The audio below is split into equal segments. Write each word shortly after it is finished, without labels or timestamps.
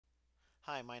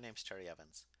Hi, my name's Terry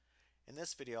Evans. In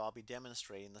this video I'll be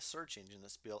demonstrating the search engine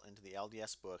that's built into the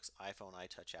LDS Books iPhone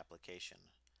iTouch application.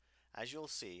 As you'll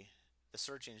see, the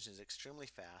search engine is extremely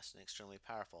fast and extremely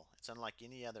powerful. It's unlike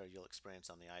any other you'll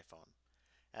experience on the iPhone.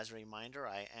 As a reminder,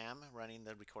 I am running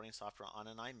the recording software on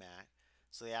an iMac,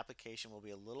 so the application will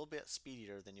be a little bit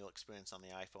speedier than you'll experience on the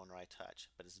iPhone or iTouch,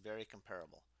 but it's very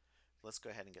comparable. Let's go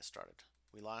ahead and get started.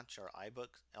 We launch our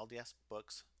LDS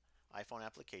Books iPhone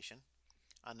application.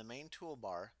 On the main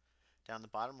toolbar, down the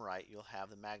bottom right, you'll have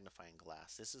the magnifying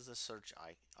glass. This is the search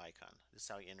icon. This is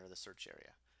how you enter the search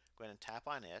area. Go ahead and tap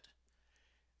on it.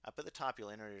 Up at the top,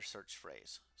 you'll enter your search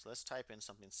phrase. So let's type in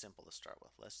something simple to start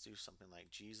with. Let's do something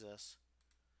like Jesus.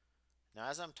 Now,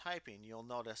 as I'm typing, you'll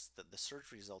notice that the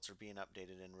search results are being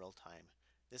updated in real time.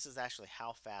 This is actually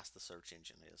how fast the search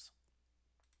engine is.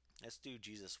 Let's do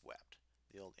Jesus wept,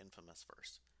 the old infamous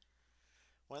verse.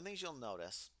 One of the things you'll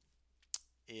notice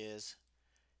is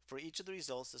for each of the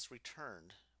results that's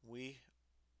returned, we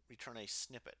return a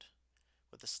snippet.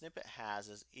 What the snippet has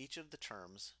is each of the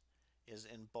terms is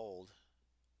in bold,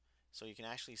 so you can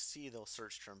actually see those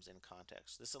search terms in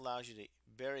context. This allows you to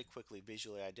very quickly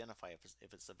visually identify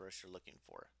if it's the verse you're looking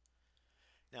for.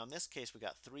 Now in this case, we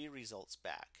got 3 results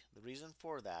back. The reason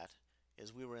for that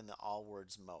is we were in the all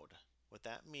words mode. What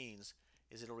that means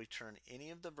is it'll return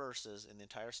any of the verses in the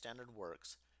entire standard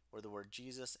works where the word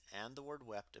Jesus and the word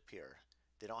wept appear.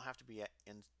 They don't have to be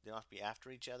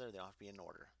after each other. They don't have to be in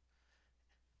order.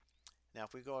 Now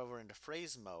if we go over into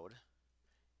phrase mode,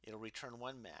 it'll return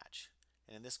one match.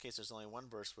 And in this case, there's only one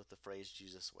verse with the phrase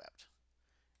Jesus wept.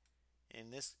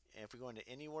 If we go into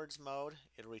any words mode,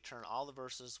 it'll return all the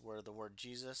verses where the word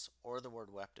Jesus or the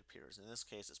word wept appears. In this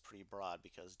case, it's pretty broad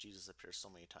because Jesus appears so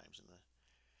many times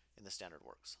in the standard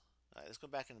works. All right, let's go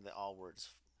back into the all words.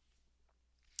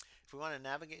 If we want to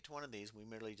navigate to one of these, we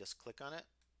merely just click on it,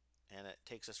 and it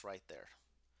takes us right there.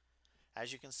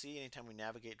 As you can see, anytime we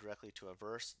navigate directly to a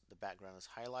verse, the background is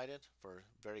highlighted for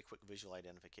very quick visual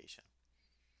identification.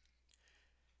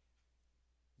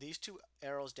 These 2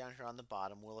 arrows down here on the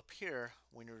bottom will appear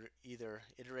when you're either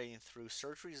iterating through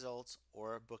search results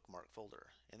or a bookmark folder.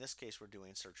 In this case, we're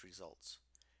doing search results.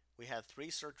 We had 3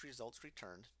 search results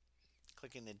returned.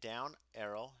 Clicking the down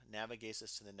arrow navigates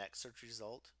us to the next search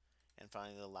result and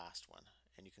finally the last one.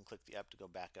 And you can click the up to go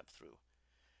back up through.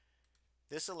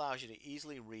 This allows you to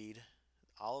easily read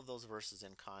all of those verses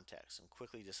in context and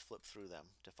quickly just flip through them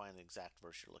to find the exact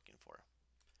verse you're looking for.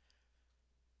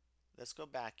 Let's go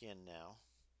back in now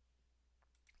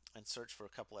and search for a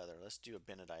couple other. Let's do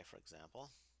Abinadi, for example.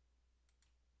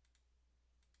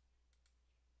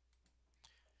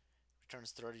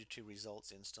 Returns 32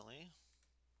 results instantly.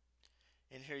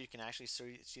 In here you can actually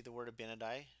see the word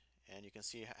Abinadi, and you can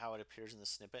see how it appears in the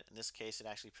snippet. In this case, it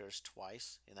actually appears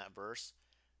twice in that verse.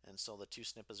 And so the 2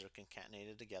 snippets are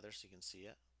concatenated together so you can see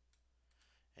it.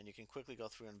 And you can quickly go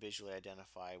through and visually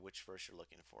identify which verse you're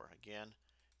looking for. Again,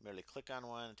 merely click on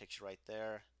one, it takes you right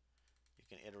there. You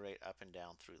can iterate up and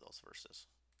down through those verses.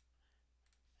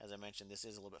 As I mentioned, this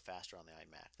is a little bit faster on the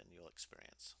iMac than you'll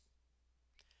experience.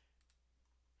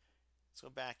 Let's go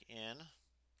back in.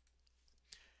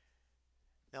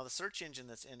 Now the search engine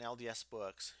that's in LDS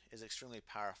Books is extremely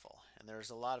powerful, and there's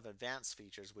a lot of advanced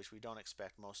features which we don't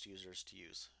expect most users to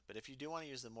use. But if you do want to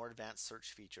use the more advanced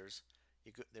search features,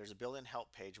 there's a built-in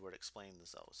help page where it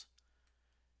explains those.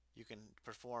 You can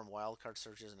perform wildcard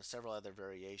searches and several other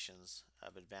variations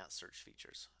of advanced search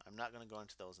features. I'm not going to go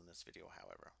into those in this video,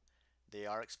 however. They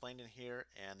are explained in here,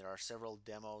 and there are several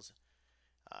demos,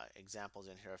 examples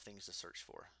in here of things to search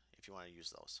for if you want to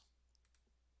use those.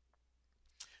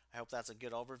 I hope that's a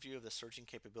good overview of the searching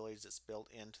capabilities that's built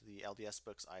into the LDS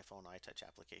Books iPhone iTouch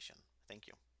application. Thank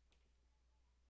you.